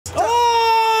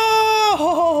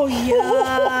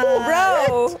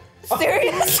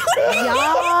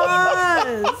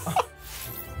Yes.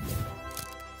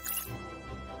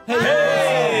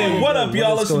 Hey, what up,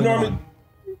 y'all? It's Normie.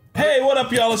 Hey, what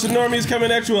up, y'all? It's Normies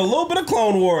coming at you a little bit of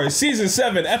Clone Wars, Season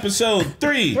 7, Episode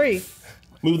 3.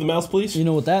 Move the mouse, please. You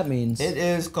know what that means. It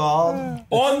is called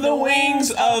On the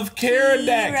Wings of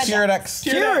Kiridax. Kiridax.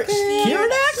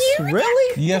 Kiridax?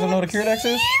 Really? You guys don't know what a Kiridax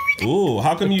is? Ooh,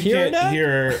 how come you can't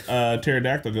hear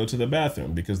pterodactyl go to the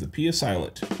bathroom? Because the P is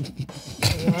silent.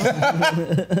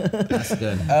 That's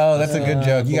good. Oh, that's a good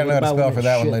joke. You gotta know how to spell for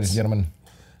that one, ladies and gentlemen.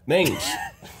 Names.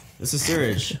 This is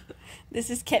Surge. This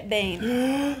is Ket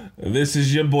Bane. This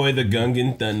is your boy, the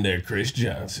Gungan Thunder, Chris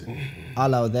Johnson.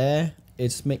 Hello there.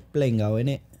 It's McBlingo,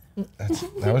 innit?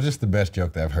 That was just the best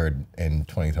joke that I've heard in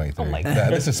 2023. Oh my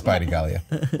God. This is Spidey Gallia.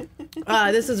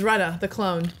 This is Retta, the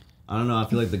clone. I don't know. I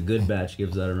feel like the good batch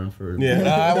gives that a run for. Yeah,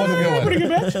 that was a good one. Pretty good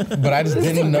batch. But I just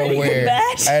didn't know where.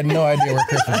 I had no idea where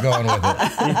Chris was going with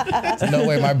it. There's no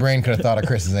way my brain could have thought of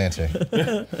Chris's answer.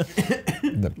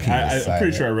 The P is I'm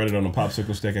pretty sure I read it on a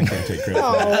popsicle stick. I can't take credit.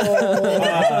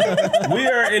 We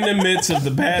are in the midst of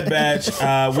the Bad Batch.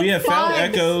 We have found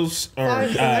echoes.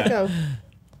 Echo.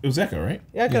 It was Echo, right?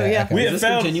 Echo, yeah. We have Is this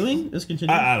found. continuing? Is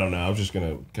continuing? I don't know. I was just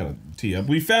gonna kind of tee up.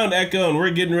 We found Echo, and we're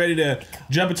getting ready to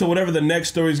jump into whatever the next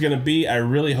story is gonna be. I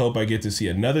really hope I get to see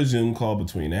another Zoom call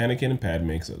between Anakin and Padme,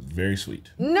 because it was very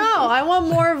sweet. No, I want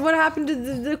more of what happened to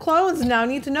the clones. Now I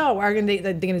need to know. Are they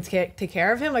gonna take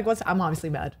care of him? Like, I'm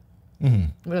obviously mad.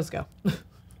 Let's go.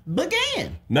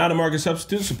 Begin. Not a market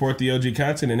substitute. Support the OG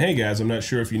content. And hey, guys, I'm not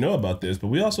sure if you know about this, but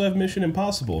we also have Mission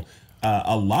Impossible.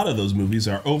 A lot of those movies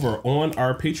are over on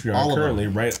our Patreon currently,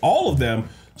 right? All of them.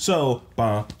 So,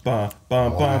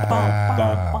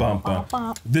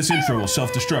 this intro will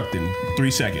self-destruct in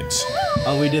 3 seconds.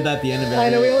 Oh, we did that at the end of it.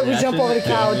 I know, we jump over the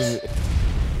couch.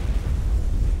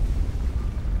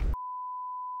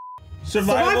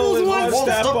 Survival is one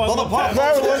step on the path.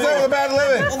 Survival is the bad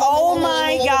living. Oh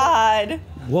my god.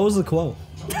 What was the quote?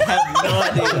 I have no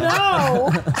idea.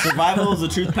 No. Survival is the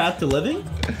true path to living?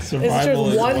 Survival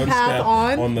is one one path step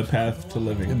on the path to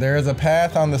living. There is a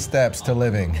path on the steps to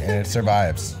living, and it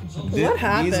survives. What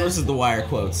happened? These versus the Wire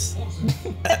quotes.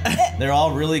 They're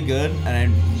all really good, and I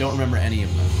don't remember any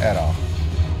of them. At all.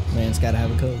 Man's gotta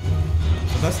have a code.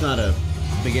 But that's not a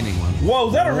beginning one. Whoa,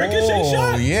 is that a ricochet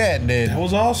shot? Oh, yeah, it did. That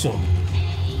was awesome.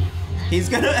 He's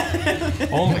gonna.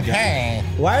 Oh my god.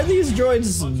 Why are these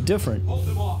droids different?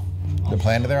 The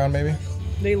planet they're on, maybe?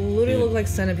 They literally look like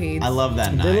centipedes. I love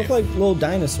that knife. They look like little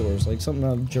dinosaurs, like something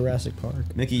out of Jurassic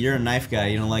Park. Mickey, you're a knife guy.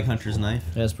 You don't like Hunter's knife?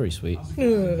 Yeah, it's pretty sweet. We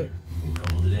rolled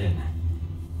it in,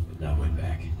 but now way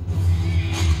back.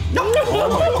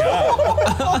 Oh my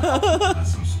god. Not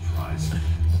some surprise.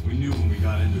 We knew when we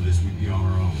got into this we'd be on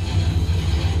our own.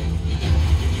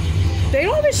 They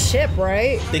don't have a ship,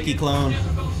 right? Sticky clone.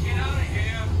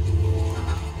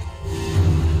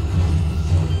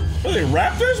 Are they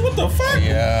raptors? What the fuck?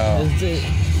 Yeah.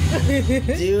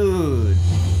 Dude.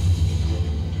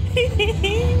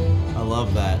 I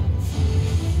love that.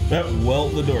 That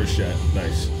weld the door shut.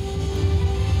 Nice.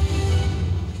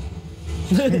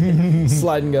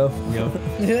 Slide and go. Yep.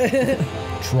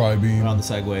 Tri-beam. On the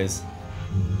segways.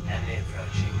 Enemy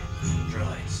approaching.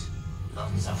 Droids.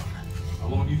 Lots of them. How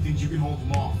long do you think you can hold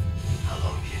them off? How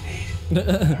long do you need?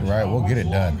 Right, we'll get it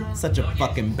done. Such a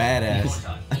fucking badass.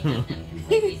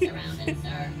 He's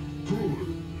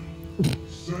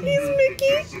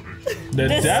Mickey. The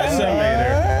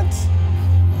decimator.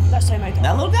 That's my dog.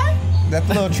 That little guy? That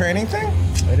little training thing?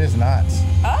 It is not.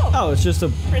 Oh, Oh, it's just a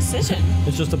precision.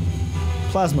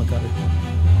 plasma cutter.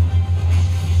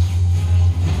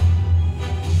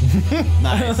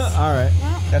 Nice. All right.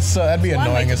 That's so that'd be One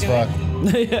way annoying to as do fuck.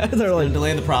 Yeah, they're like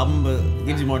Delay the problem, but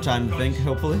gives you more time to think,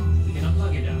 hopefully. We can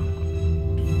unplug it now.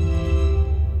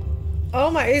 Oh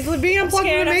my, he's being unplugged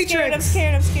from the Matrix.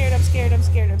 I'm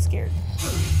scared.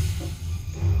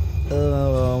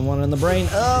 one in the brain.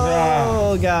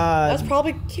 Oh god. That's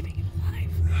probably keeping him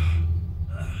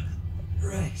alive.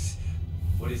 Rex,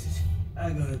 what is it?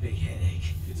 I got a big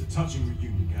headache. It's a touching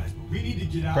reunion, guys, but we need to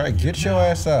get out. Right, get your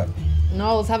ass up.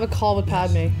 No, let's have a call with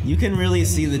Padme. You can really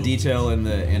see the detail in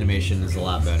the animation is a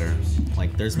lot better.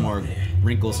 Like, there's more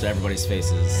wrinkles to everybody's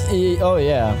faces. Oh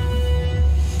yeah.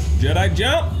 Jedi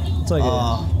jump. It's like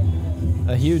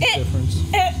a huge difference.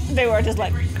 They were just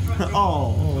like.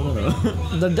 Oh.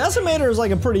 The decimator is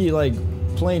like a pretty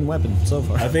plain weapon so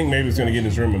far. I think maybe it's gonna get in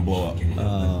his room and blow up.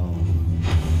 Oh.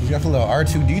 He's got the little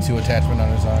R2-D2 attachment on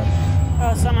his arm.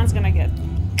 Oh, someone's gonna get.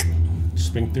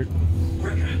 Sphincter.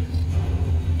 What are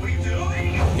you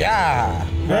doing? Yeah.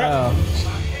 Wow.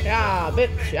 Yeah,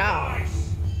 bitch, yeah.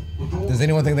 Does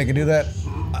anyone think they could do that?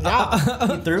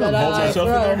 Yeah. He threw him. Jedi. Holds himself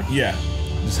in throw. there? Yeah.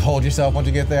 Just hold yourself once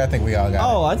you get there. I think we all got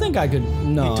Oh, I think I could.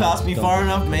 No. You toss me don't. far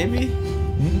enough, maybe?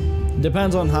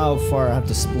 Depends on how far I have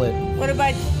to split. What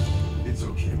about It's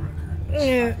okay, Wrecker.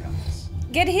 Yeah.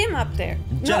 get him up there?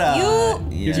 Jedi. No,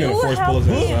 you. He's gonna you force help pull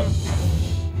his him. ass up.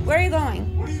 Where are you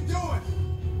going? What are you doing?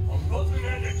 I'm buzzing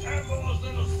at the camera's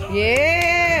little son.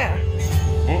 Yeah.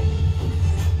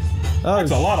 Oh,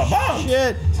 That's a lot of bombs.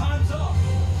 shit. Time's up.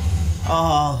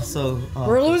 Oh, so.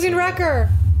 We're losing Wrecker.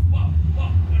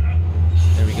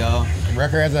 There we go. it.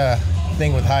 Wrecker has a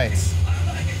thing with heights.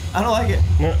 I don't like it.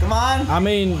 Come on. I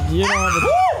mean, you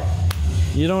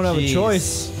don't have a Jeez.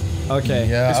 choice. Okay.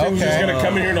 Yeah, This thing's just okay. gonna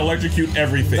come in here and electrocute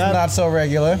everything. That- Not so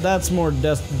regular. That's more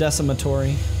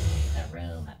decimatory. The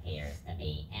room appears to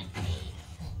be empty.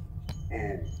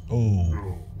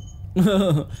 Ooh. Just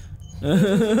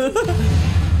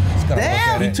gonna Damn! look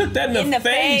at He it. took that in the,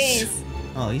 face.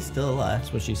 Oh, he's still alive.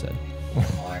 That's what she said.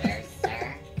 Orders,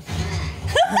 sir.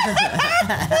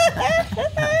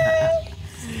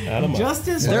 Out of my-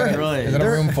 Justice Is there a destroyed.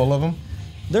 room full of them?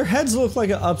 Their heads look like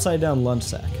an upside down lunch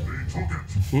sack.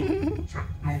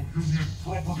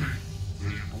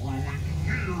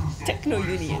 Techno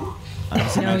Union.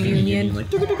 No union.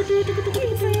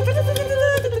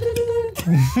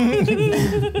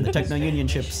 The Techno Union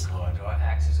chips. Corridor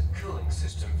acts as a cooling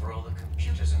system for all the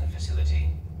computers in the facility.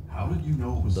 How did you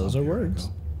know it was Those up are here, words.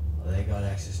 Echo? Well, they got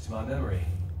access to my memory,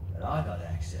 and I got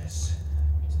access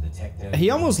to the techno. He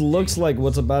almost looks like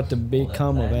what's about to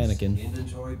become of Plans, Anakin.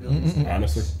 Inventory buildings,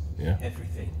 Honestly, yeah.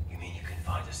 everything. You mean you can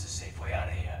find us a safe way out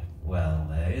of here? Well,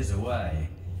 there is a way,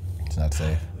 It's not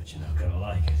safe. but you're not gonna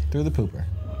like it. Through the pooper.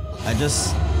 I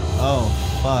just. Oh,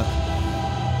 fuck.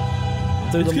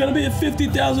 Through It's the, gonna be a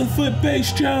 50,000-foot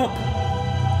base jump.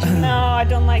 No, I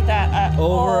don't like that.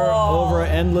 over an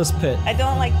endless pit. I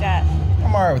don't like that.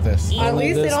 I'm alright with this. At Only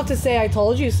least they this- don't have to say "I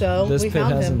told you so." This We pit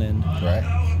found has him. an end. Right?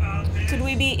 Could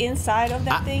we be inside of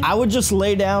that thing? I would just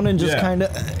lay down and just Yeah. kind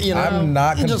of, you know. I'm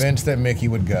not just- convinced that Mickey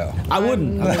would go. I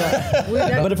wouldn't.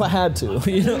 But if I had to,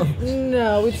 you know.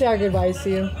 No, we'd say our goodbyes to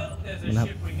you. There's a No.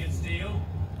 ship we can steal.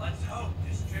 Let's hope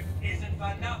this trip isn't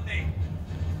for nothing.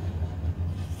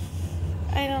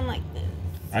 I don't like this.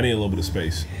 I need a little bit of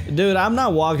space. Dude, I'm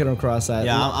not walking across that.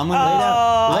 Yeah, I'm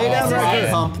gonna Lay down, lay down.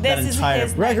 Wrecker. Pump that This is entire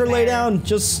his Wrecker, lay nightmare. down.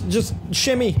 Just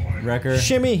shimmy. Wrecker.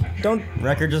 Shimmy. Don't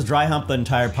Wrecker just dry hump the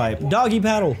entire pipe. doggy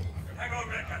paddle. Hang on,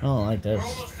 Wrecker. I don't like this. We're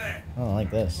almost there. I don't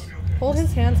like this. Hold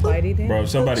his hand, Spidey. Dan. Bro, if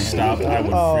somebody stopped, I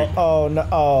would freak. Oh no.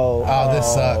 Oh. Oh,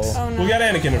 this sucks. Oh no. We got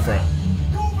Anakin in front.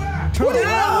 No, we're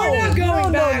not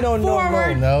going back. No, no, no,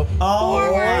 Forward. Nope. Oh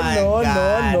No, my no,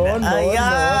 God. no, no, no,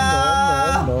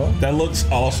 Yeah. no, no, no. That looks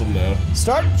awesome, though.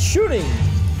 Start shooting.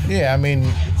 Yeah, I mean,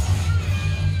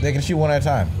 they can shoot one at a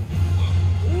time.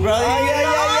 Bro,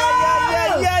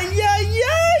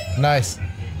 Yeah. Nice.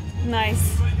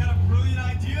 Nice. Anybody got a brilliant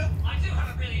idea? I do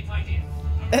have a brilliant idea.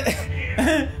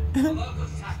 The locals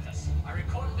attacked us. I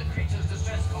recorded the creature's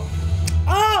distress call.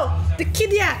 Oh, the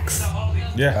Kidiaks.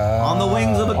 Yeah. On the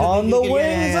wings of a On the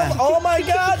wings of. Oh my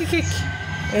God.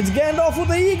 It's Gandalf with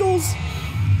the Eagles.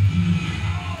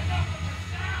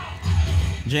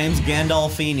 James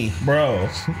Gandolfini. Bro.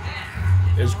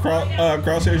 Is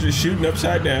Crosshair's just shooting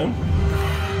upside down?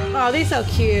 Oh, they're so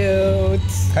cute.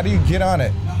 How do you get on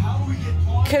it?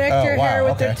 Connect Oh, your wow. hair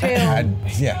with Okay. their tail.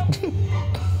 Yeah.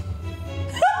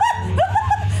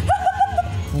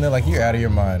 And they're like, you're out of your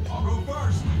mind.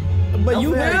 But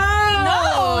you.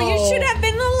 No, you should have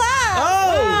been alive.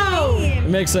 Oh. It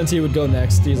makes sense. He would go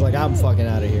next. He's like, I'm fucking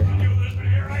out of here.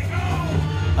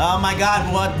 Oh my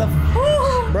God, what the?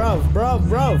 Bruv.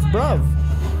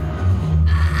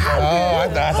 Oh, I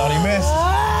thought he missed.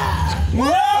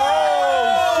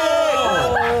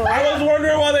 I was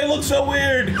wondering why they look so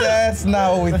weird. That's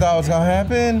not what we thought was gonna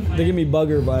happen. They give me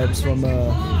bugger vibes from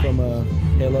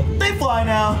Halo. They fly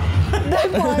now.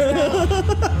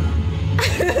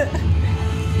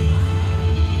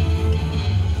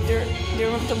 Do you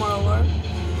remember tomorrow, Laura?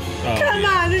 Come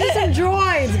on, they're just some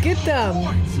droids. Get them.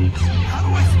 How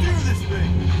do I steer this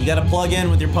thing? You gotta plug in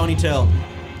with your ponytail.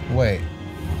 Wait.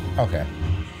 Okay.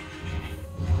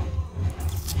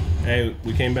 Hey,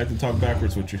 we came back to talk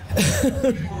backwards with you.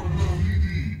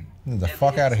 Get the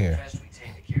fuck out of here.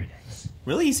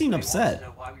 Really? He seemed upset.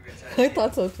 I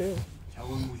thought so too. Tell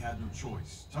him we had no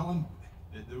choice. Tell him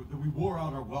that we wore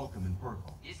out our welcome in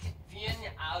Purple.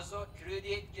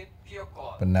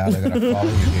 But now they're gonna follow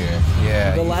you here.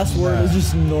 Yeah. The last word is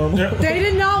just normal. They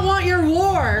did not want your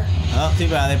war. Oh, too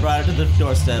bad. They brought it to the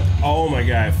doorstep. Oh my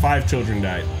God, 5 children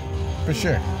died. For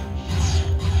sure.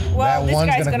 Well, That this one's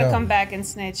guy's gonna gonna go. come back and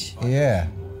snitch. Yeah.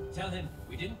 Tell him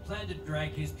we didn't plan to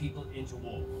drag his people into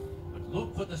war. But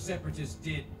look what the Separatists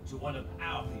did to one of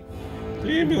our people.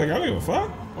 He'd be like, I don't give a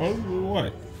fuck. Oh,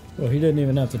 what? Well, he didn't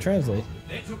even have to translate.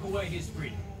 They took away his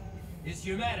freedom, his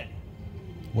humanity.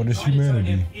 What is Tried to turn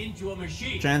humanity? him into a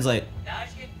machine. Translate.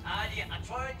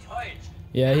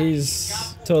 Yeah,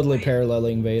 he's totally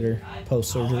paralleling Vader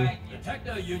post-surgery. The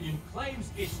Techno Union claims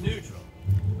it's neutral,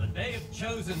 but they have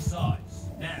chosen sides.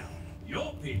 Now,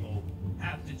 your people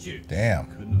have to choose. Damn.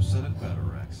 Couldn't have said it better,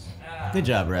 Rex. Good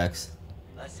job, Rex.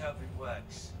 Let's hope it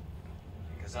works.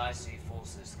 Because I see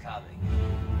forces coming.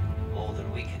 More than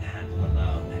we can handle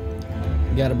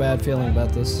alone. Got a bad feeling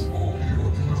about this.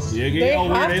 Yeah, get They all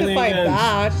weird have to alien fight guns.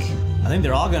 back. I think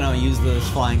they're all gonna use those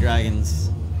flying dragons.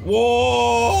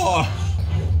 Whoa!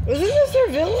 Wasn't this their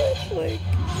village? Like,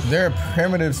 They're a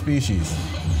primitive species.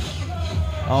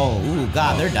 Oh, ooh,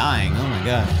 God, they're dying. Oh my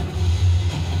God.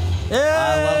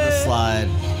 I love the slide.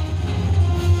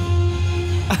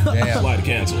 Damn. Slide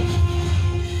canceled.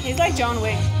 He's like John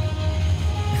Wick.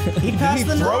 He passed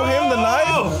the Throw him the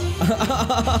knife.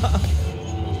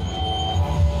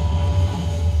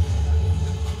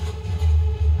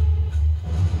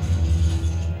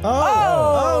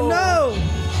 Oh no!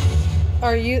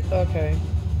 are you okay?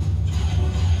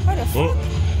 What the fuck?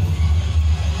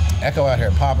 Echo out here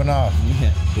popping off.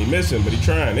 He missing, but he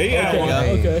trying. He got one.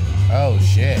 Hey. Okay. Oh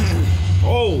shit.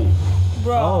 Oh,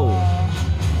 Bro.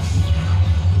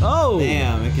 Oh!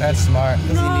 Damn, it could That's smart.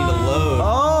 because you need a load.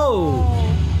 Oh!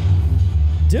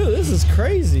 Dude, this is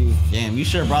crazy. Damn, you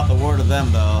sure brought the war to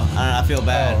them though. I don't know, I feel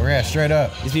bad. Oh yeah, straight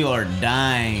up. These people are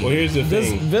dying. well, here's the This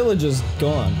thing. village is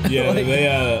gone. Yeah, Like,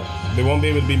 they won't be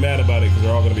able to be mad about it because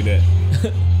they're all gonna be dead.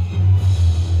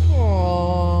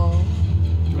 Aww.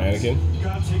 Mannequin. You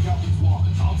gotta take out these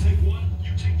walkers. I'll take one,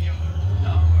 you take the other.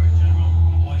 Don't worry, General.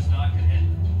 Boys and I can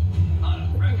handle it. Anna,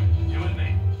 Rick, you and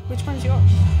me. Which one's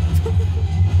yours?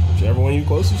 Whichever one you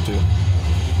closest to.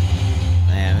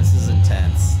 Man, this is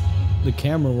intense. the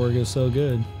camera work is so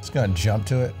good. It's gonna jump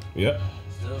to it. Yep.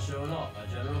 Still showing off, huh,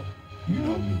 General? You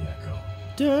know me, Echo.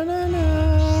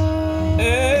 Da-na-na.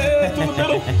 Hey, through the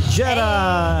middle.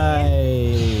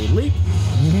 Jedi leap.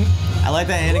 I like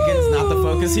that Anakin's not the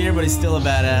focus here, but he's still a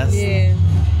badass. Yeah.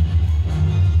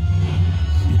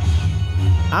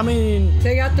 I mean,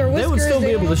 Take out their whiskers. they would still be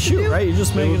know able to what shoot, do. right? You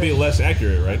just It make would be it. less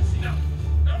accurate, right?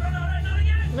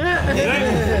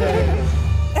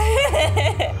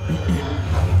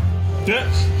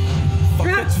 Yes.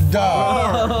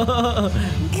 Dog.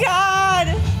 God!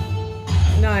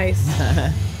 Nice.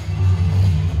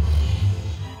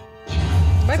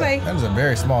 Bye bye. That is a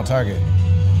very small target.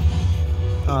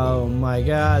 Oh my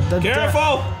God! The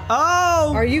Careful!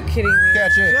 Oh! Are you kidding me?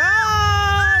 Catch it.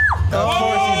 God! Of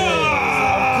course he did.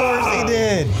 Of course he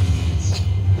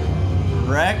did.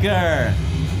 Wrecker.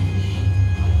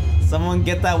 Someone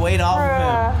get that weight off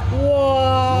of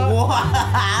Whoa.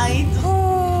 him.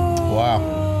 What? Wow.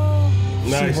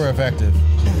 Nice. Super effective.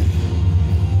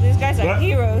 These guys are What?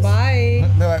 heroes. Bye.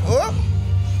 They're like, whoop.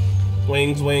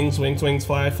 Wings, wings, wings, wings,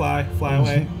 fly, fly, fly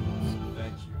away.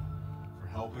 Thank you for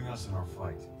helping us in our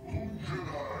fight.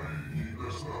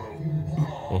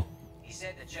 He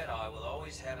said the Jedi will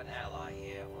always have an ally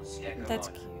here on Skeko. That's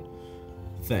cute.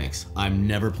 Thanks. I'm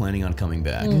never planning on coming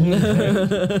back.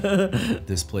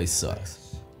 This place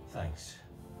sucks. Thanks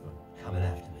for coming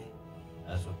after me.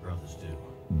 That's what brothers do.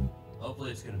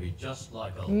 Hopefully it's gonna be just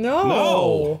like old. No.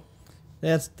 No.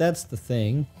 That's the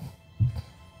thing.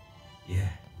 Yeah.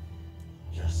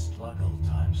 Just like old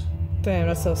times. Damn,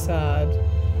 that's so sad.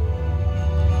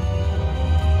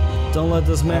 Don't let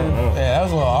this man. Oh. Yeah, that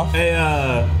was a little off.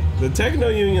 Hey, the Techno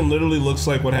Union literally looks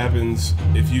like what happens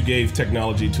if you gave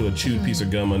technology to a chewed piece of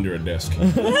gum under a desk.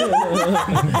 Like,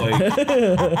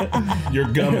 your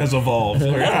gum has evolved.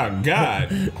 Like, oh,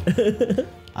 God.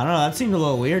 I don't know. That seemed a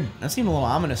little weird. That seemed a little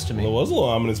ominous to me. Well, it was a little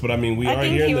ominous, but I mean, we I are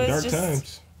think here in he the was dark just-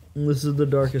 times. This is the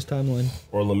darkest timeline.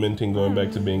 Or lamenting going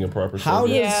back to being a proper How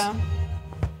soldier. did- Yeah.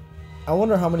 I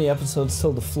wonder how many episodes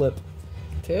till the flip.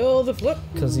 Till the flip.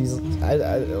 Because he's,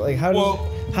 like,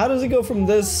 how does it go from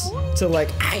this to like,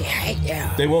 I hate you?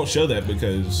 They won't show that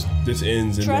because this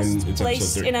ends and Trust then it's episode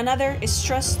placed 3. in another is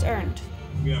trust earned.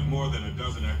 We have more than a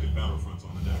dozen active battlefronts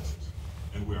on the Nexus,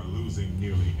 and we are losing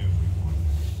nearly everyone.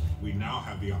 We now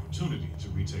have the opportunity to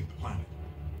retake the planet.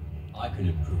 I can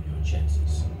improve your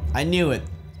chances. I knew it.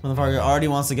 Motherfucker already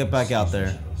wants to get back out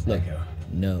there. Look, Echo,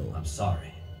 no. I'm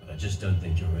sorry, but I just don't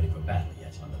think you're ready for battle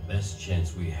yet. On the best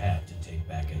chance we have to take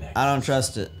back an Nexus. I don't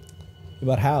trust it.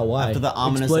 About how? Why? After the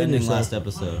ominous Explain ending yourself. last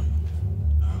episode.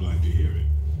 I'd like to hear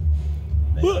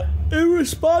it. What?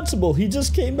 Irresponsible. He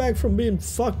just came back from being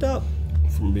fucked up.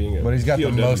 From being a But he's got the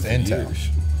POW most for intel. years.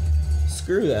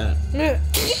 Screw that.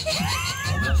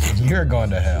 You're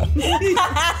going to hell. The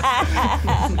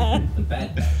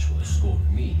Bad Batch will escort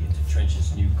me into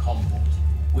Trench's new comm vault,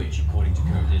 which, according to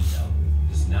current intel,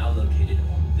 is now located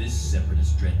on this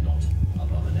separatist dreadnought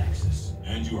above an axis.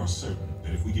 And you are certain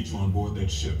that if we get you on board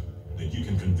that ship, that you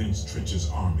can convince Trench's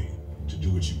army to do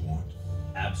what you want?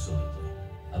 Absolutely.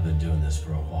 I've been doing this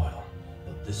for a while,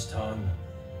 but this time,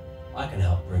 I can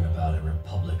help bring about a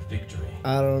Republic victory.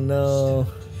 I don't know.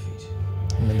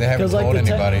 I mean, they haven't Because like told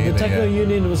anybody the either Techno yet.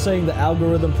 Union was saying the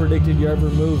algorithm predicted your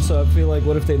every move, so I feel like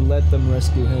what if they let them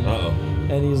rescue him? Uh-oh.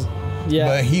 And he's, yeah.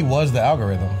 But he was the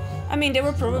algorithm. I mean, they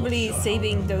were probably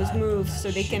saving those moves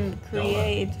so they can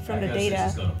create from the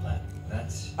data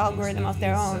algorithm of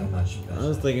their own. I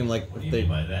was thinking like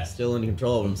they're still in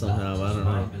control of him somehow. I don't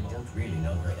know. Don't really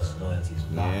know where his loyalties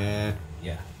lie. Yeah.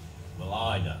 Yeah. Well,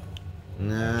 I know.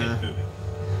 Nah. Get moving.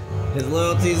 His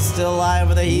loyalty's still alive,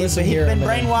 but he's Listen here, been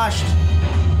man. brainwashed.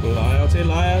 Loyalty,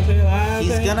 loyalty,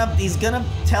 loyalty. He's gonna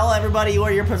tell everybody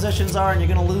where your positions are, and you're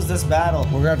gonna lose this battle.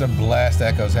 We're gonna have to blast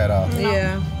Echo's head off.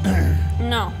 Yeah.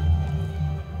 No.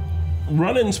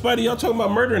 Running, Spidey, y'all talking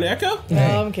about murdering Echo?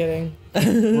 No, I'm kidding.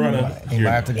 Running. He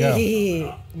might have to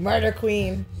go. Murder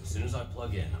Queen. As soon as I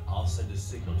plug in, I'll send a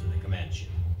signal to the command ship.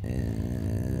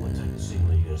 What type of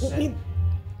signal are you gonna send?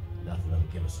 Nothing that'll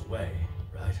give us away,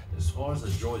 right? As far as the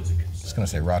droids are concerned, Just gonna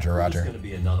say Roger, there's Roger. gonna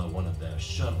be another one of their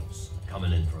shuttles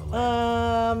coming in for a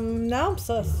land. Now I'm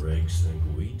sus. The rigs think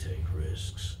we take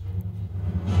risks.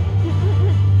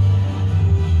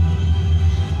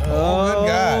 Oh, good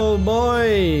God. Oh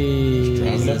boy.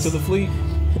 Driving up to the fleet.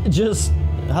 Just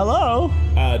hello.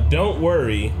 Don't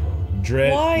worry,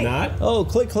 Dread Why? not. Oh,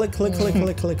 click, click, click, click,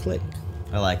 click, click, click.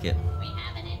 I like it. We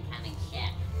have an incoming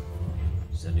ship.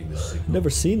 Sending the signal Never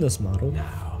seen this model.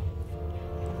 now.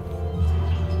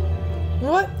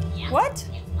 What? What? It's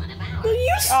one of ours.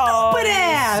 You stupid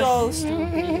ass! So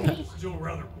stupid. Still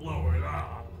rather blow it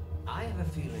up. I have a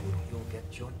feeling you'll get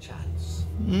your chance.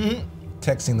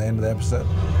 Texting the end of the episode.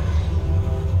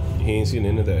 He ain't seen the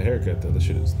end of that haircut though. The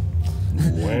shit is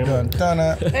wham. Dun,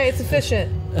 dun, Hey, it's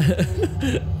efficient.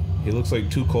 He looks like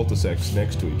two cul-de-sacs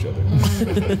next to each other.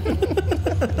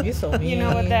 You so mean. You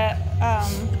know what that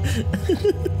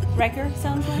Wrecker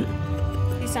sounds like?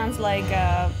 He sounds like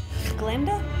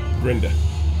Glenda? Brenda.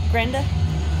 Brenda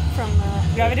from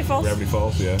Gravity Falls? Gravity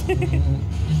Falls, yeah.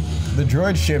 The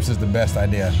droid ships is the best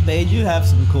idea. They do have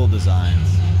some cool designs.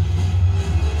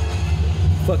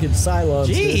 Fucking Cylons.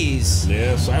 Jeez.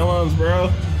 Yeah, Cylons, bro.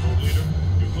 Leader,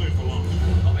 you're cleared for launch.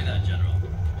 Copy that, General.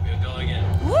 We're going in.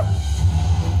 Whoop.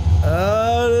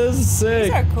 Oh, this is sick.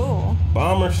 These are cool.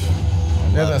 Bombers.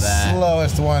 They're the Love that.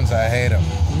 slowest ones. I hate them.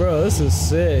 Bro, this is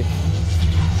sick.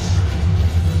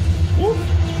 Woo.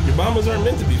 Your bombers aren't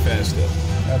meant to be fast though.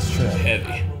 That's true.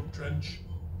 Heavy. Trench,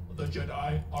 the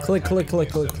Jedi are Click, click, attacking click,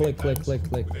 the click, click, Assembly click, Base click,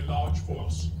 click. with a large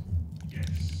force.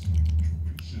 Yes.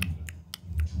 Resume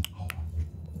to power.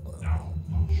 Now,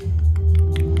 launch.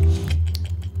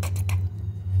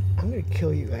 I'm gonna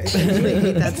kill you guys. I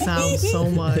hate that sound so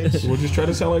much. We'll just try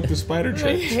to sound like the spider I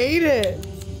trench. hate it.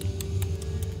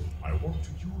 I want to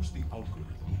use the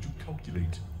algorithm to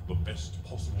calculate the best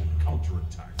possible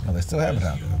counterattack. Oh, they still have it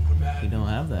out there. We don't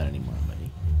have that anymore,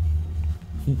 buddy.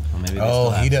 Or maybe they Oh, still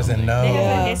have he doesn't something. They know.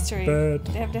 have the history. Bad.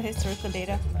 They have the historical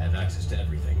data. I have access to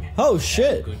everything. Oh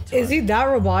shit. Good time. Is he that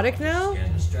robotic now?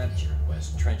 Scan the strategy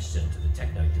request Trench sent to the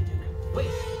Techno Union. Wait,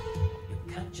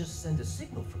 you can't just send a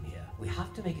signal from here. We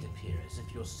have to make it appear as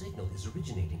if your signal is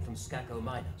originating from Skako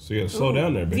Minor. So you gotta slow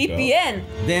down there, big dog. VPN.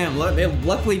 Damn, look, they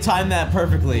luckily timed that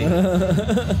perfectly.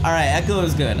 Alright, Echo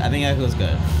is good. I think Echo is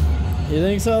good. You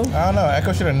think so? I don't know.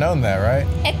 Echo should have known that, right?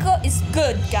 Echo is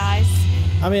good, guys.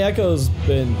 I mean, Echo's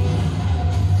been. He's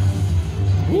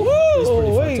pretty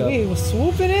Woo! fucked up. Wait, we're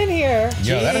swooping in here.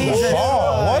 Yo, that is a Jesus.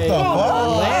 fall. What the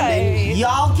fuck? Landing.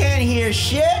 Y'all can't hear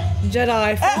shit?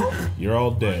 Jedi. You're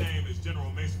all My dead. name is General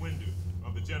Mace Windu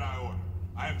of the Jedi Order.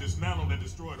 I have dismantled and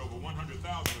destroyed over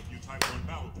 100,000 of you Type 1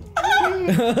 battle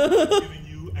droids, giving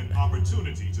you an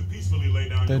opportunity to peacefully lay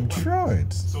down The your weapons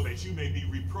droids. so that you may be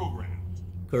reprogrammed.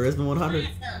 Charisma 100.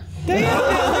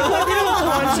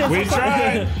 We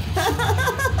tried.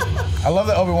 I love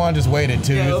that Obi-Wan just waited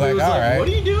too. He's like, all right. What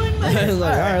are you doing? He's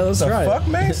like, all right, let's the try fuck, it.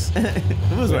 Mace? It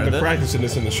was I've worth been it. practicing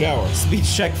this in the shower.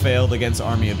 Speech check failed against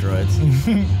Army of Droids.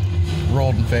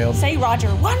 Rolled and failed. Say Roger.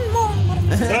 One more.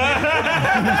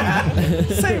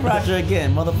 Say Roger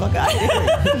again, motherfucker. I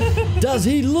dare you. Does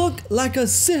he look like a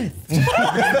Sith?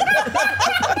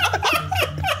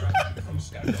 From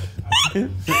Skako.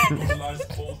 Mobilize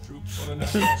all troops on a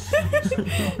national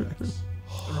security.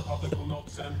 The Republic will not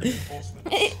send reinforcements.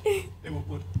 They will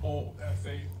put all their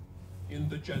faith in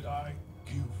the Jedi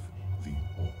Give the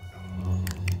order.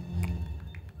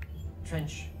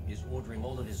 Trench is ordering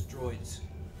all of his droids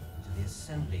to the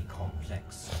assembly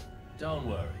complex. Don't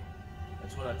worry.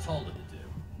 That's what I told him to do.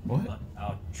 What? But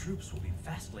our troops will be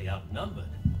vastly outnumbered.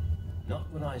 Not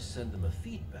when I send them a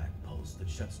feedback pulse that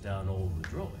shuts down all the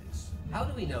droids. How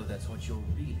do we know that's what you're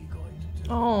really going to do?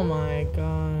 Oh my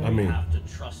god. I mean, We have to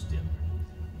trust him.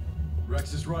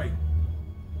 Rex is right.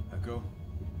 Echo,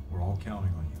 we're all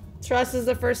counting on you. Trust is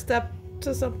the first step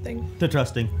to something. To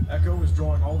trusting. Echo is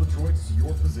drawing all the droids to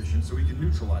your position so he can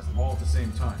neutralize them all at the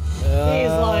same time. He's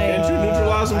like, can't you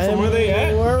neutralize them from where they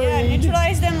at? Yeah,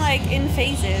 neutralize them like in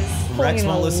phases. Rex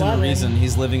won't listen to 11. reason.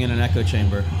 He's living in an echo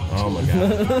chamber. Oh my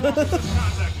god. Contacted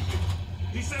me.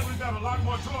 He said we've got a lot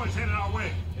more droids headed our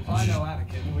way. If I know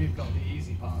Anakin, we've got the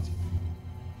easy part.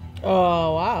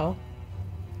 oh wow.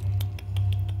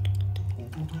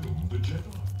 Overwhelm the Jedi.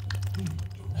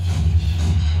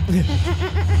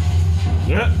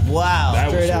 Yeah. Wow. That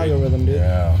was Straight sweet. algorithm, dude.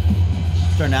 Yeah.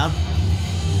 Turn down.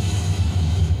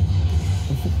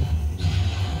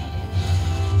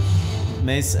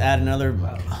 Mace, add another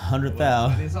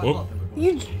 100,000. Oh.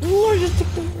 You Lord just took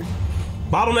the word.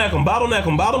 Bottleneck them, bottleneck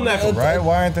them, bottleneck them. Right?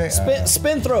 Why aren't they?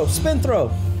 Spin throw, spin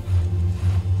throw.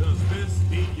 Does this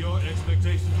meet your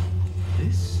expectations?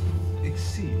 This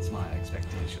exceeds my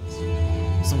expectations.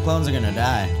 Some clones are gonna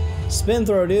die. Spin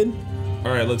throw, dude.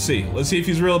 All right, let's see. Let's see if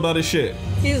he's real about his shit.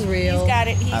 He's real. He's got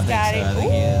it. He's I think got so. it. I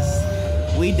think he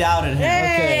is. We doubted him.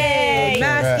 Hey, Okay.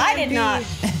 Master I did not.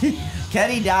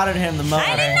 Kenny doubted him the most.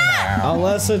 I did not.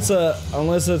 Unless it's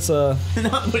a. No,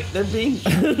 but they're being. Was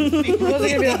it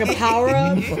gonna be like a power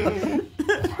up?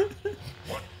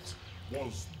 What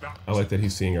was that? I like that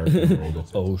he's seeing our camera angle.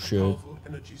 Oh shit. Powerful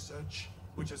energy surge,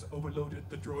 which has overloaded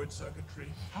the droid circuitry.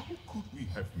 How could we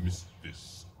have missed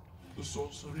this? The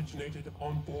source originated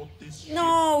on board this ship.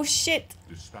 No shit.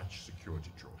 Dispatch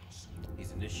security droids.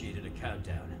 He's initiated a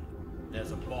countdown.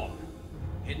 There's a bomb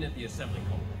hidden at the assembly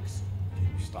complex. Can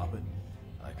you stop it?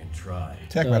 I can try.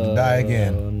 Tech about to die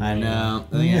again. I know.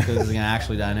 I think Echoes is gonna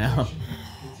actually die now.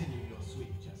 Continue your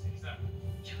sweep, Jesse.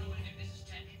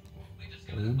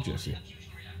 Oh, Jesse.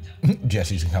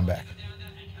 Jesse's gonna come back.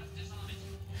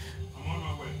 I'm on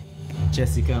my way.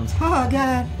 Jesse comes. Oh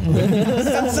God.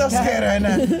 I'm so scared right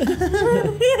now.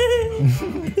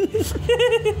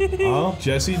 Oh,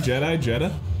 Jesse, Jedi,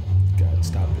 Jeddah. God,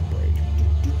 stop it, brain.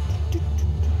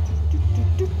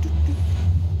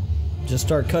 Just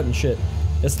start cutting shit.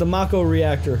 It's the Mako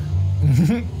reactor.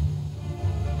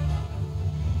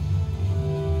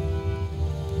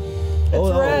 It's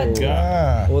red.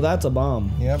 God. Well, that's a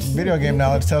bomb. Yep. Video game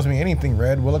knowledge tells me anything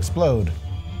red will explode.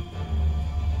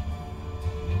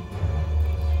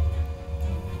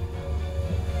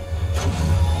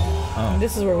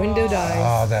 This is where window dies.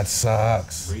 Oh, that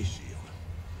sucks. Ray shield.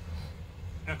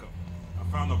 Echo, I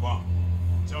found the bomb.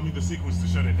 Tell me the sequence to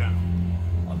shut it down.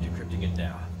 I'm decrypting it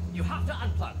now. You have to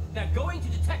unplug. They're going to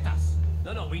detect us.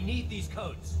 No, we need these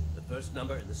codes. The first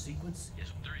number in the sequence is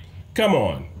 3. Come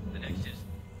on. The next is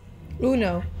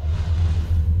Uno.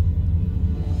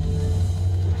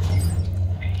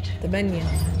 The menu.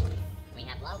 We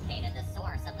have located the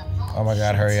source of the pulse. Oh my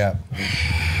God, hurry up.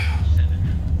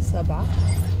 Sabah.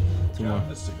 2 more.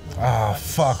 Oh,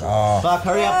 fuck off. Fuck,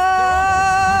 hurry up.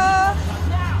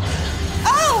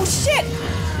 Oh shit.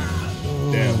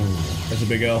 Damn. That's a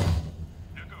big L.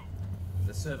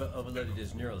 the server overloaded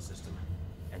his neural system,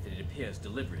 and it appears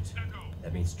deliberate.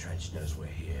 That means Trench knows we're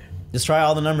here. Just try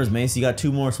all the numbers, Mace. You got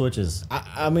 2 more switches.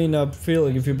 I mean, I feel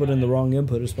like if you put in the wrong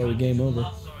input, it's probably game over.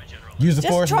 Use the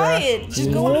Just force, try bruh. it.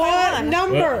 Just go one by What one.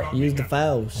 number? Use the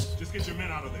fouls. Just get your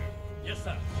men out of there. Yes,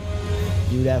 sir.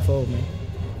 You that fold, man.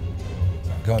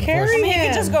 Go in the Carry force. I mean, you him.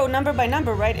 can just go number by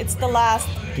number, right? It's the last.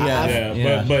 Yeah,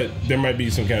 Yeah. but there might be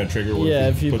some kind of trigger where Yeah,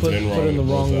 if you puts put it in in the it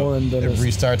wrong blows up. one, then It it's,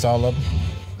 restarts all of them.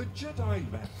 The Jedi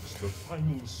lacks the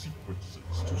final sequences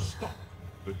to stop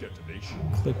the detonation.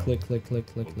 click, click, click, click,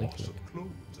 click, The click, loss click. of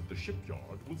clones at the shipyard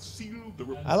will seal the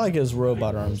I like his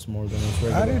robot arms more than his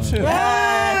regular I do arms. too.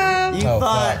 Ah, You Oh,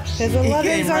 thought fuck. his he 11s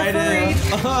came are right in.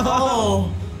 free.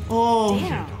 Oh.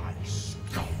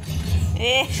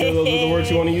 Damn. Sure those are the words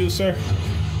you want to use, sir?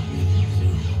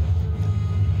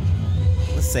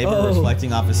 The saber Oh.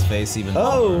 reflecting off his face even more.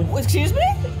 Oh! Excuse me?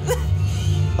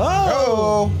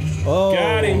 Oh! Oh!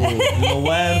 Got him. The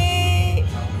web.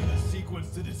 The sequence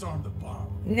to disarm the bomb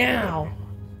Now.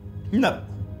 No.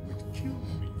 would kill me.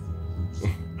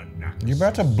 An axe. You're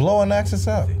about to blow an axis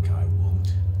up. Think I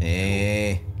won't.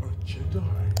 Hey. A Jedi.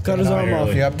 Cut his arm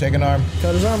off. Yep, take an arm.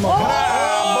 Cut his arm off.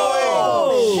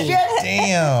 Oh, boy!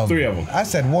 Damn. 3 of them. I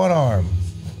said 1 arm.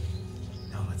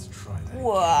 Now let's try that.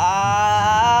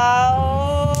 Wow.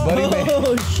 Buddy made,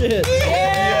 shit. You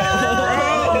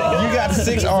got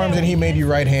 6 arms and he made you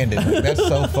right-handed. That's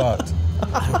so fucked.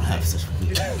 I don't have such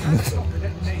weak.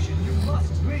 Detonation, you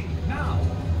must leave now.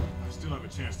 I still have a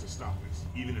chance to stop this,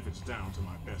 even if it's down to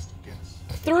my best guess.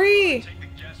 3.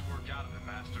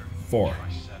 4.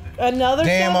 Another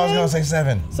Damn, 7? I was gonna say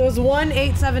 7. So it's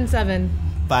 1877.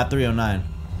 5309.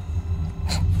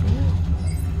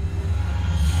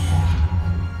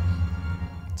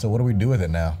 So what do we do with it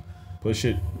now? Push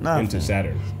it Nothing. into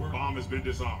Saturn. Bomb has been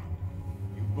disarmed.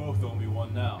 You both owe me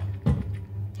one now.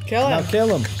 Kill Now him.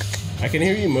 kill him. I can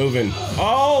hear you moving.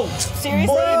 Oh! Seriously?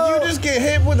 Boy, did you just get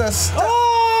hit with a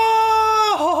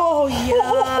Oh,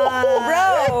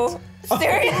 yes. Bro.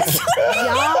 Seriously?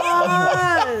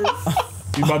 Yes.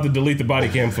 You about to delete the body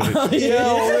cam footage.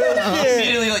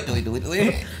 Immediately like delete.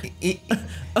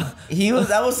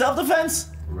 That was self-defense?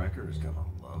 Wrecker's gonna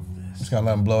love this. Just gonna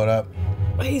let him blow it up.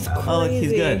 He's crazy. Oh, look,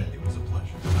 he's good. It was a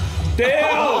pleasure.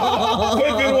 Damn!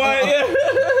 Quick and white.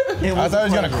 It I thought it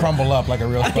was gonna crumble up like a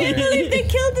real I spider. can't believe they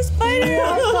killed the spider.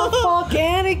 What the fuck,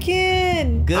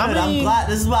 Anakin? Good. I I'm mean- glad.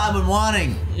 This is what I've been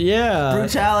wanting. Yeah.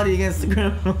 Brutality against the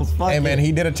criminals. Fuck Hey man, it.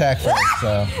 he did attack first,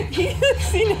 so. He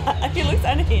looks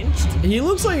unhinged. He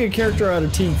looks like a character out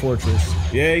of Team Fortress.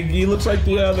 Yeah, he looks like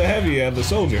the heavy, the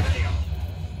soldier.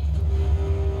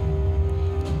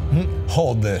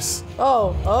 Hold this.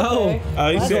 Oh, okay. He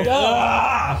Let's said,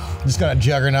 go. Just gonna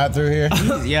juggernaut through here.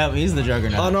 Yep, he's the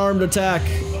juggernaut. Unarmed attack.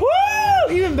 Woo!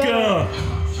 Even better. "Gah."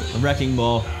 A wrecking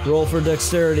ball. Roll for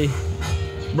dexterity.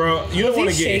 Bro, you don't Was he want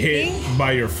to get shaking? hit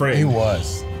by your friend. He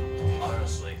was.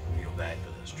 Honestly, I feel bad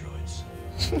for those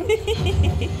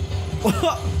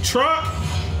droids. Truck.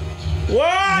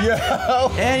 What? Yo.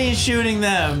 And he's shooting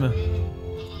them.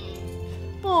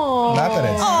 Aww. Not that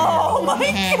it's Oh my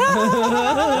god.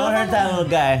 Don't hurt that little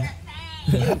guy.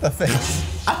 not the face.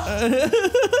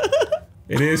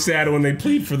 It is sad when they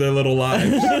plead for their little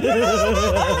lives. Please,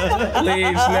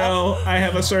 no. I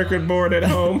have a circuit board at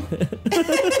home.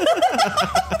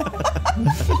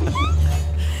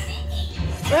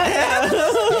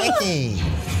 Sticky.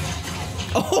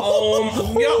 Yo,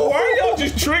 why are y'all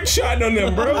just trick shotting on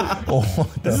them, bro? Oh,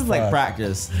 what the This is like fuck?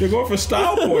 practice. They're going for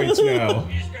style points now.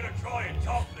 He's gonna try and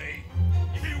top me.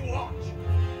 You watch.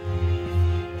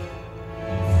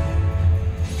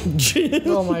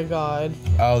 Oh my god.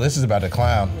 Oh, this is about to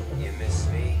clown. You miss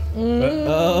me?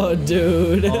 Oh,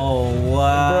 dude. Oh,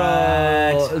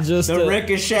 what? Bro, just the a-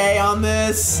 ricochet on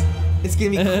this. It's gonna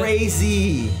be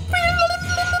crazy.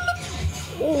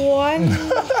 What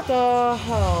the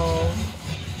hell?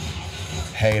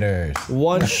 Haters.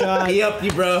 One shot. He upped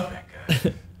you, bro. You'll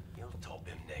top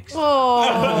him next.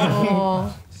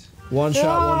 Oh. One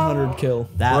shot, 100 kill.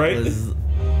 That Right? was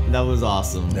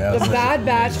awesome. Yeah, The Bad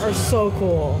Batch are so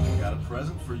cool. Got a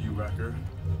present for you, Wrecker.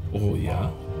 Oh, yeah.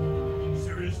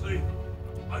 Seriously?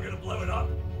 I'm gonna blow it up?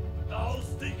 The whole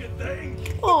stinking thing?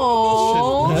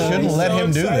 Aww. shouldn't let so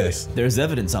him do excited. this. There's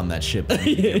evidence on that ship. that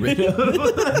we can get rid of.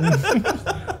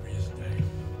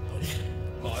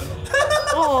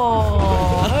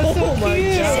 Aww. That's so cute.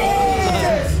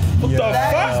 What the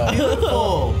fuck?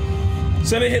 Beautiful.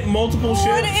 So they hit multiple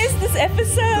What ships? is this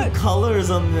episode? Colors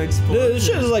on the explosion. This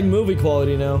shit is like movie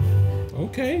quality now.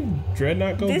 Okay,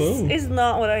 Dreadnought go This boom. is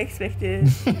not what I expected.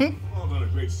 All done a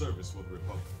great service for the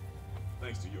Republic.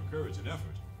 Thanks to your courage and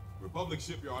effort, Republic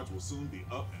shipyards will soon be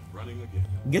up and running again.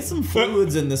 Get some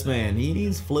fluids in this man. He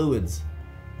needs fluids.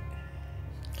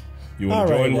 You want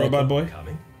to All right, join, Michael. Robot Boy?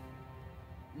 Coming?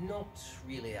 Not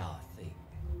really our thing.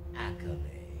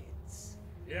 Accolades.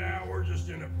 Yeah, we're just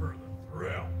in it for the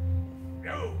thrill.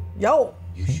 Yo! Yo.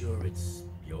 You sure it's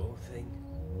your thing?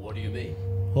 What do you mean?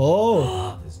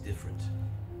 Oh. It's different.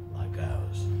 Like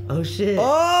ours. Oh shit.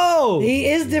 Oh. He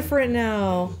is different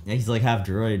now. Yeah, he's like half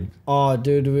droid. Oh,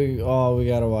 dude, we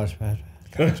gotta watch Bad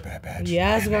Batch. Gotta watch Bad Batch.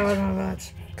 Yes, Bad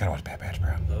Batch. Gotta watch Bad Batch,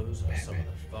 bro. Those are some of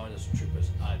the finest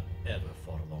troopers I've ever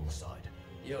fought alongside.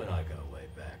 You and I go way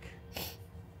back.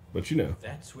 But you know.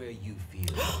 That's where you feel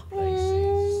your place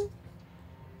is.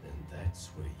 Then that's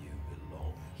where you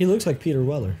belong. He looks like Peter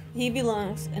Weller. He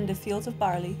belongs in the fields of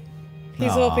barley.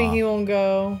 He's hoping he won't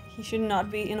go. He should not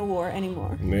be in a war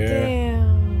anymore. Yeah.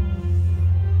 Damn.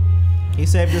 He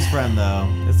saved his friend though.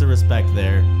 It's the respect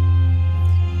there.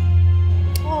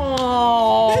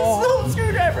 Oh.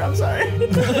 Screwdriver, I'm sorry.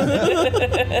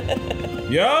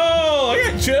 Yo,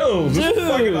 I got chills. This is Dude.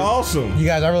 fucking awesome. You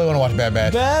guys, I really want to watch Bad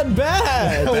Batch. Bad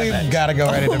Batch. We gotta go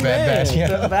right into Bad Batch.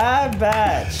 Yeah. Bad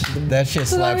Batch. That shit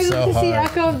So let me slaps so look to see hard.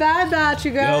 Echo of Bad Batch,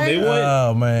 you Yo, guys. they went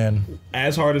Oh man.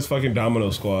 as hard as fucking Domino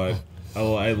Squad.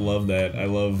 I love that. I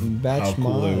love Batch how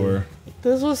cool they mine. were.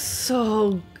 This was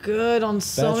so good on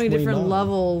so Batch many different 29.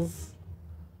 levels.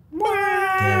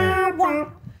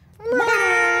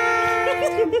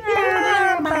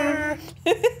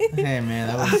 Hey man,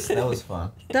 that was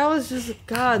fun. That was just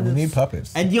God. We need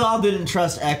puppets. And y'all didn't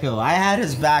trust Echo. I had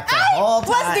his back the whole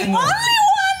time. Was the only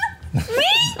one? Me?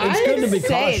 It's good to be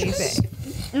cautious.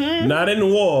 Not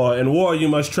in war. In war, you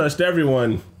must trust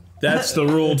everyone. That's the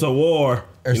rule to war.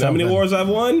 You know how many wars I've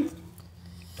won?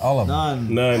 All of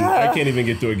them. None. I can't even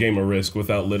get through a game of Risk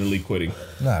without literally quitting.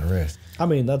 Not Risk. I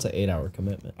mean, that's an 8-hour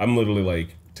commitment. I'm literally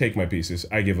like, take my pieces.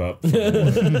 I give up.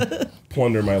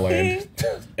 Plunder my land.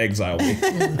 Exile me.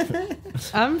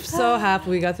 I'm so happy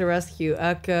we got to rescue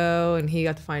Echo and he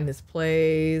got to find his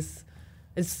place.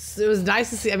 It was nice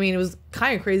to see. I mean, it was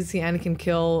kind of crazy to see Anakin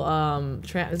kill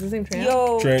is his name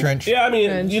Trant? Trench. Yeah, I mean,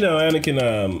 Trench. you know,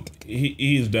 Anakin,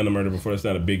 he's done a murder before. It's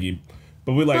not a biggie.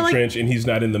 But we like Trench, and he's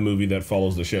not in the movie that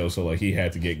follows the show, so like he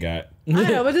had to get got. I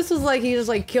know, but this was like he just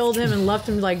like killed him and left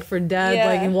him like for dead, Yeah.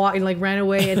 like and walked and like ran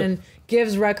away, and then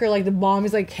gives Wrecker like the bomb.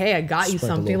 He's like, "Hey, I got you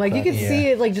Sprinkle something." a Like you little can see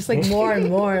it like just like more and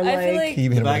more. I feel like The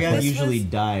bad guys usually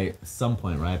die at some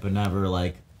point, right? But never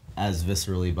like as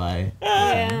viscerally by.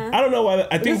 yeah. I don't know why.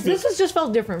 I think this has just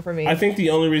felt different for me. I think the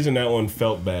only reason that one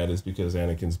felt bad is because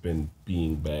Anakin's been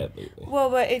being bad lately. Well,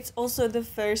 but it's also the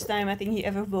first time I think he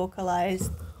ever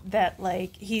vocalized that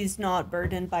like he's not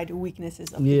burdened by the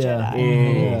weaknesses of the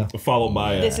Jedi. Followed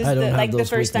by This is I don't have the those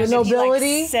first time weaknesses. that he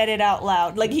Nobility? like, said it out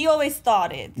loud. Like he always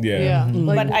thought it. yeah.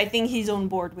 But I think he's on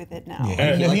board with it now.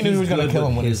 Yeah, he knew he was going to kill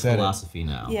him when he his said it. philosophy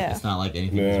now. Yeah. It's not like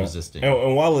anything he's resisting.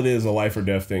 And while it is a life or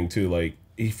death thing too, like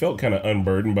he felt kind of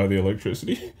unburdened by the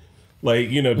electricity.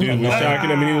 Like, you know, dude was shocking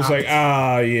him and he was like,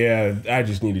 yeah, I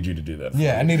just needed you to do that.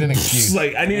 Yeah, I need an excuse.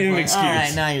 Like, I needed an excuse. All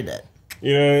right, now you're dead.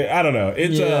 You know, I don't know.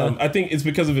 It's I think it's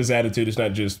because of his attitude. It's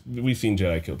not just we've seen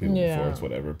Jedi kill people Yeah. before. It's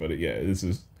whatever. But this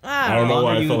is. Ah. I don't know The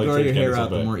why longer I you felt like grow Trench your got hair it so out,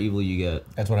 the bad. more evil you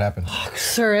get. That's what happened.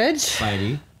 Surge.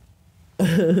 Spidey. I'm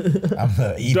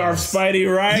the evilest. Darth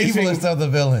Spidey rising. Evilest of the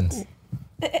villains.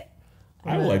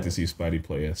 I would like to see Spidey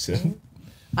play as Sith.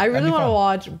 I really That'd be want to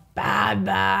fun. watch Bad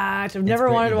Batch. I've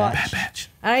never wanted to watch. Bad Batch.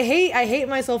 And I hate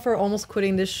myself for almost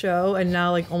quitting this show and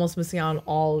now like almost missing out on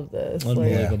all of this. Like,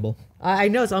 Unbelievable. I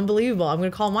know it's unbelievable. I'm gonna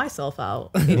call myself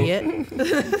out, idiot.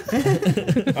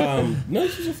 No,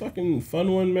 this is a fucking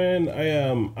fun one, man.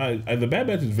 I the Bad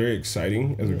Batch is very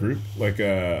exciting as a group. Like,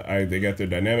 they got their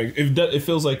dynamic. It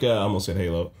feels like I almost said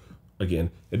Halo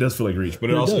again. It does feel like Reach, but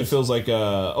it feels like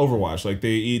Overwatch. Like they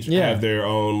each have their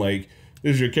own like.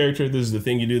 This is your character. This is the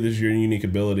thing you do. This is your unique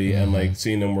ability, and like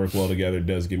seeing them work well together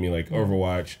does give me like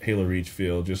Overwatch, Halo Reach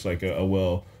feel, just like a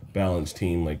well balanced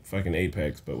team, like fucking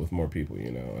Apex, but with more people, you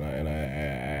know. And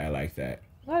I like that.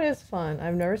 That is fun.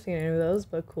 I've never seen any of those,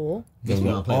 but cool.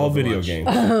 All video games.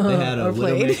 They had a Or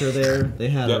played. Widowmaker there. They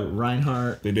had a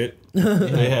Reinhardt. They did.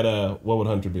 They had a what would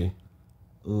Hunter be?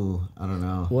 Ooh, I don't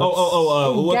know.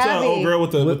 What's Gabby. old girl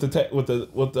with the tech with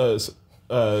the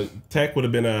tech would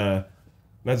have been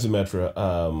not Symmetra.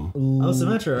 Oh,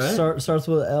 Symmetra, right? Starts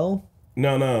with L.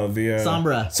 No, the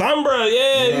Sombra. Sombra,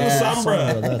 yeah,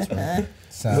 Sombra. That's right.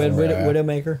 Sound right.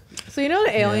 Widowmaker. So you know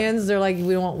the aliens, they're like,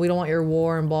 we don't want your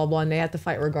war and blah blah, and they have to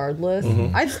fight regardless.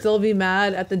 Mm-hmm. I'd still be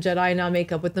mad at the Jedi and not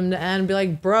make up with them to end. Be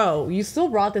like, bro, you still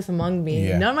brought this among me.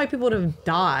 Yeah. None of my people would have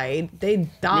died. They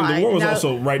died. I mean, the war was Now-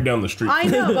 also right down the street. I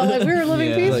know, but like we were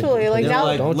living peacefully. Like They're now,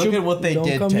 like, Don't look you- at what they don't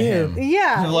did come to here. him.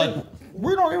 yeah. They're like,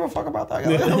 we don't give a fuck about that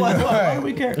guy. Why do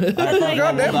we care?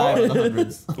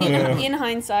 In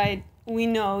hindsight, we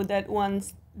know that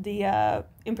once the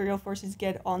Imperial forces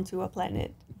get onto a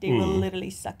planet, they will literally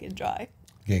suck it dry.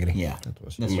 Giggity. Yeah,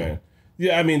 that's true. Man.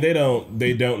 Yeah, I mean they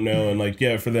don't know, and like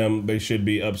for them they should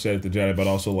be upset at the Jedi, but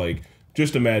also like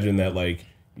just imagine that like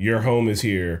your home is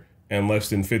here and less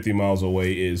than 50 miles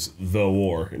away is the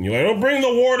war, and you're like, don't bring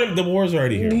the war to the war's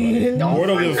already here. Buddy. War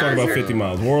don't give a fuck about 50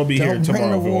 miles. War will be here Don't bring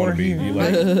tomorrow the if we war want to be. here. You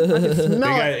like,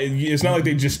 it's not like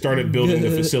they just started building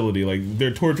the facility. Like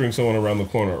they're torturing someone around the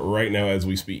corner right now as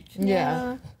we speak.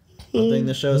 Yeah. One thing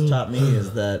the show's taught me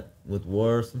is that with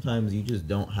war, sometimes you just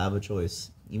don't have a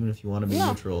choice. Even if you want to be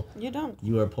neutral, You don't.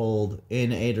 you are pulled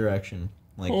in a direction.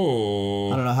 Like,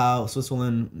 Oh, I don't know how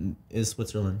Switzerland is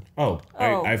Switzerland.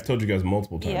 I've told you guys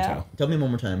multiple times Yeah. Tell me one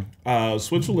more time. how.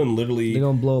 Switzerland literally. They're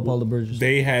gonna blow up all the bridges.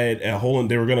 They had a whole.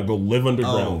 They were gonna go live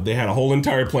underground. Oh. They had a whole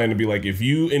entire plan to be like, if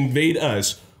you invade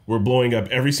us, we're blowing up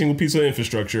every single piece of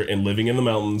infrastructure and living in the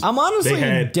mountains. I'm honestly they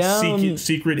had down-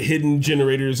 secret hidden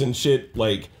generators and shit,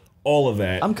 like all of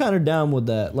that. I'm kind of down with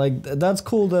that. Like, that's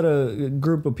cool that a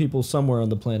group of people somewhere on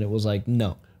the planet was like,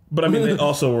 no. But I mean, they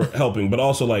also were helping. But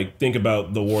also, like, think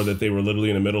about the war that they were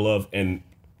literally in the middle of, and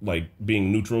like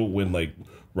being neutral when like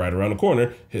right around the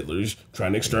corner, Hitler's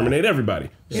trying to exterminate everybody.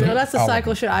 You know, that's the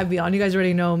cycle shit I'd be on. You guys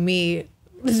already know me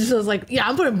It's just like, yeah,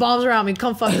 I'm putting bombs around me.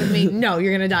 Come fuck with me. No,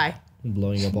 you're gonna die.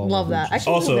 Blowing up all. Love that.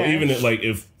 Actually, Also, even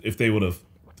if they would have,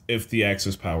 if the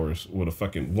Axis powers would have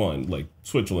fucking won, like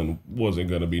Switzerland wasn't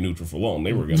gonna be neutral for long.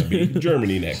 They were gonna be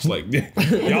Germany next. Like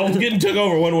y'all was getting took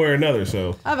over one way or another.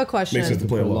 So I have a question. Makes sense to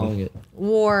play along.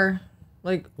 War,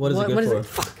 like what is it good for?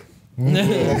 Fuck.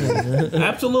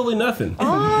 Absolutely nothing.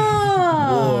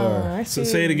 War. So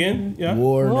say it again. Yeah.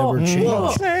 War never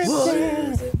changed.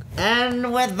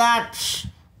 And with that,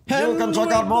 you can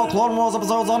check out more Clone Wars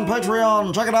episodes on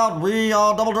Patreon. Check it out. We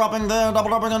are double dropping there, double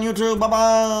dropping on YouTube.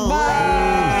 Bye-bye.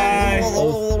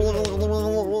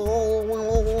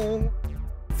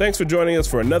 Thanks for joining us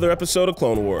for another episode of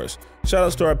Clone Wars.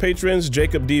 Shoutouts to our patrons,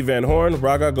 Jacob D. Van Horn,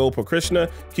 Raga Gopal Krishna,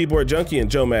 Keyboard Junkie,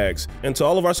 and Joe Mags. And to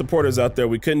all of our supporters out there,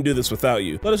 we couldn't do this without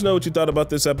you. Let us know what you thought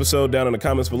about this episode down in the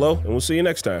comments below, and we'll see you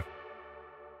next time.